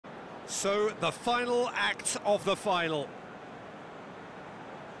So, the final act of the final.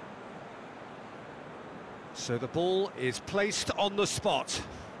 So the ball is placed on the spot.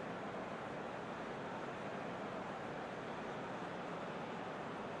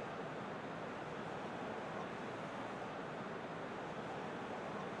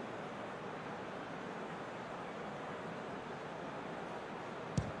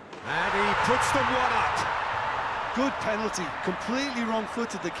 And he puts them one up. Good penalty, completely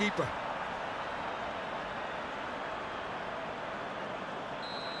wrong-footed the keeper.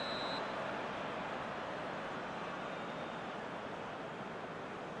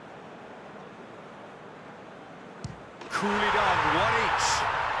 Coolly done, one each.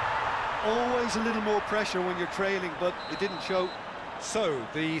 Always a little more pressure when you're trailing, but it didn't show. So,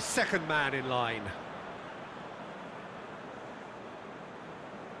 the second man in line.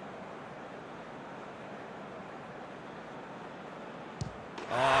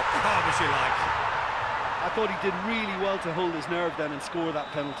 Oh, calm as you like. I thought he did really well to hold his nerve then and score that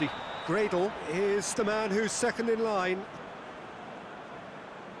penalty. Gradle is the man who's second in line.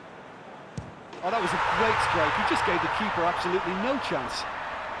 Oh, that was a great strike. He just gave the keeper absolutely no chance.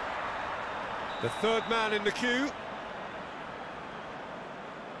 The third man in the queue.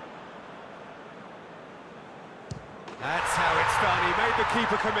 That's how it's done. He made the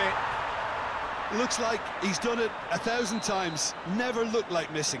keeper commit. Looks like he's done it 1,000 times. Never looked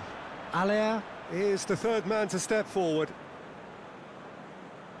like missing. Allaire is the third man to step forward.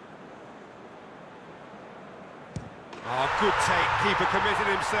 Oh, good take. Keeper committed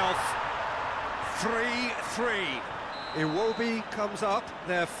himself. 3-3. Iwobi comes up,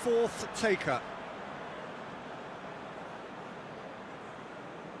 their fourth taker.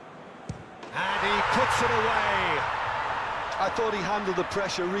 And he puts it away. I thought he handled the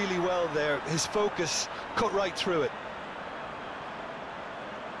pressure really well there. His focus cut right through it.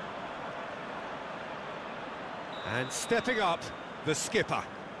 And stepping up, the skipper.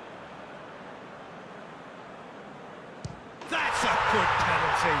 That's a good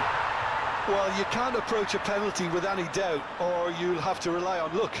penalty. Well, you can't approach a penalty with any doubt, or you'll have to rely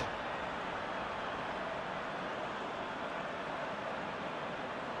on luck.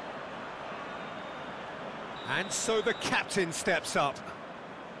 And so the captain steps up.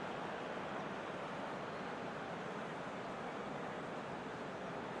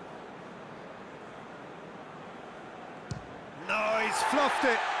 No, he's fluffed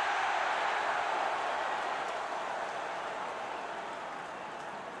it.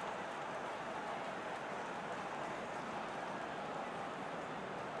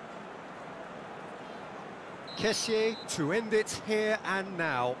 Kessié to end it here and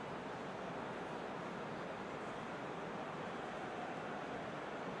now.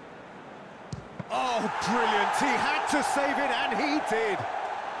 Oh, brilliant. He had to save it, and he did.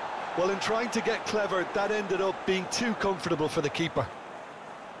 Well, in trying to get clever, that ended up being too comfortable for the keeper.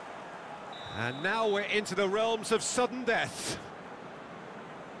 And now we're into the realms of sudden death.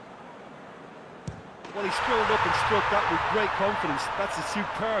 Well, he strolled up and struck that with great confidence. That's a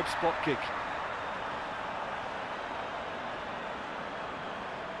superb spot kick.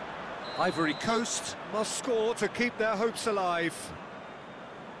 Ivory Coast must score to keep their hopes alive.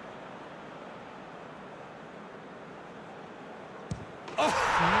 Oh,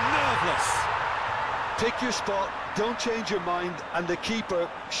 nerveless. Pick your spot, don't change your mind, and the keeper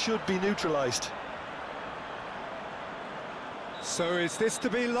should be neutralised. So is this to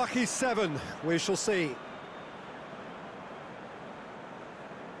be lucky 7? We shall see.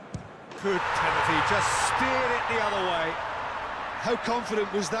 Good penalty, just steered it the other way. How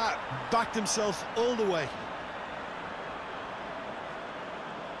confident was that? Backed himself all the way.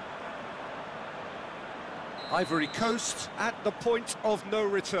 Ivory Coast at the point of no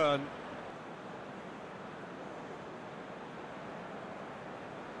return.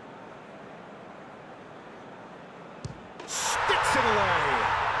 Sticks it away.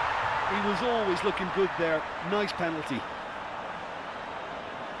 He was always looking good there. Nice penalty.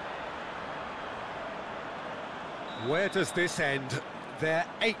 Where does this end? Their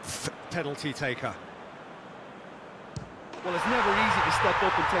 8th penalty taker. Well, it's never easy to step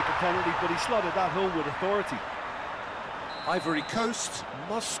up and take a penalty, but he slotted that home with authority. Ivory Coast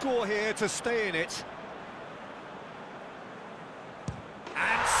must score here to stay in it.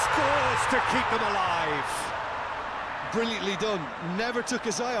 And scores to keep them alive. Brilliantly done. Never took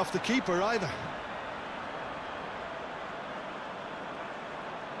his eye off the keeper either.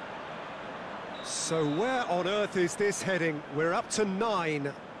 So where on earth is this heading? We're up to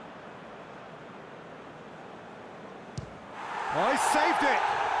 9. Oh, he saved it!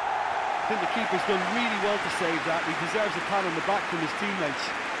 I think the keeper's done really well to save that. He deserves a pat on the back from his teammates.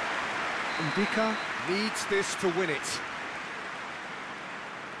 Ndika needs this to win it.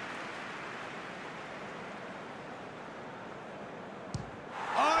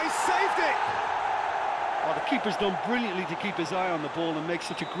 Oh, he saved it! Oh, the keeper's done brilliantly to keep his eye on the ball and make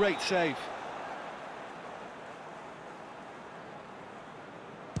such a great save.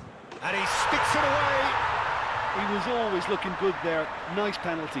 And he sticks it away. He was always looking good there. Nice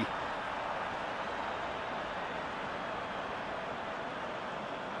penalty.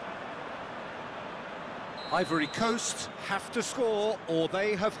 Ivory Coast have to score or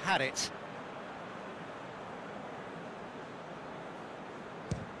they have had it.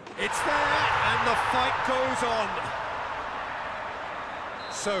 It's there and the fight goes on.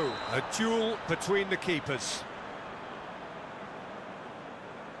 So, a duel between the keepers.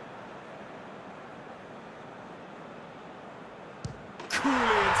 Coolly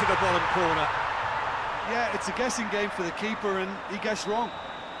into the bottom corner. Yeah, it's a guessing game for the keeper and he guessed wrong.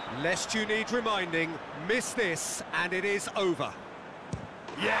 Lest you need reminding, miss this and it is over.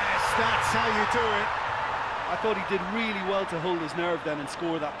 Yes, that's how you do it. I thought he did really well to hold his nerve then and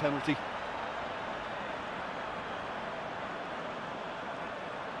score that penalty.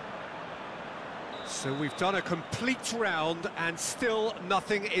 So we've done a complete round and still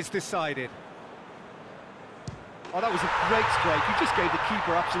nothing is decided. Oh, that was a great strike. He just gave the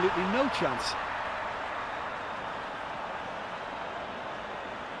keeper absolutely no chance.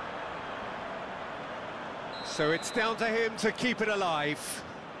 So it's down to him to keep it alive.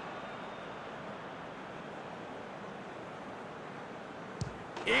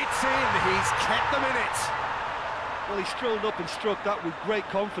 It's in, he's kept them in it. Well, he strolled up and struck that with great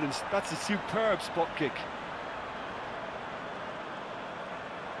confidence. That's a superb spot kick.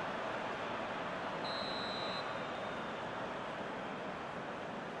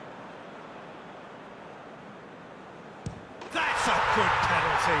 That's a good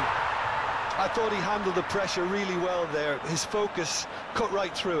penalty. I thought he handled the pressure really well there. His focus cut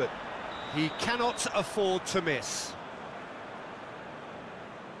right through it. He cannot afford to miss.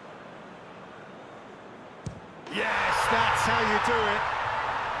 Yes, that's how you do it.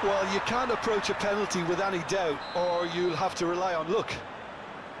 Well, you can't approach a penalty with any doubt, or you'll have to rely on luck.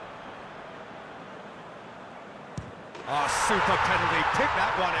 Ah, super penalty, pick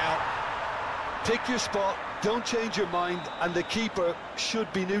that one out. Pick your spot, don't change your mind, and the keeper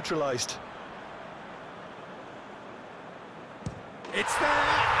should be neutralised. It's there,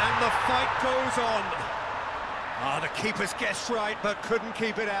 and the fight goes on. Ah, the keeper's guessed right, but couldn't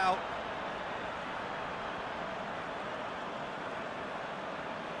keep it out.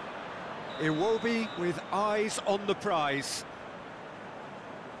 Iwobi with eyes on the prize.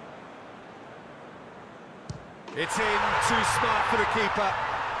 It's in, too smart for the keeper.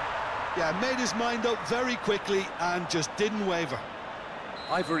 Yeah, made his mind up very quickly and just didn't waver.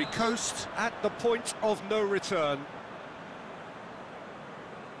 Ivory Coast at the point of no return.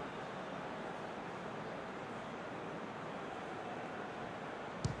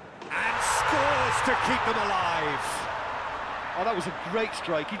 And scores to keep them alive. Oh, that was a great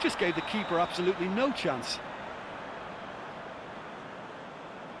strike. He just gave the keeper absolutely no chance.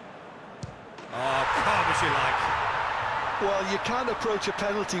 Oh, calm as you like. Well, you can't approach a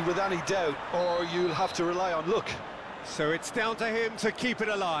penalty with any doubt, or you'll have to rely on luck. So it's down to him to keep it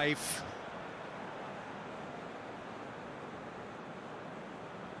alive.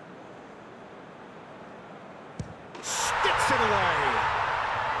 Sticks it away.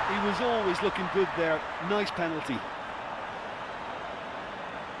 He was always looking good there. Nice penalty.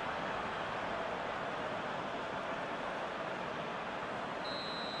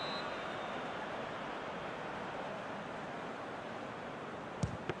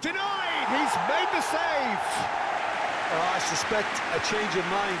 Denied! He's made the save! Oh, I suspect a change of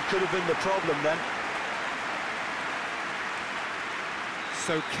mind could have been the problem then.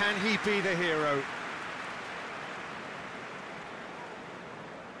 So can he be the hero?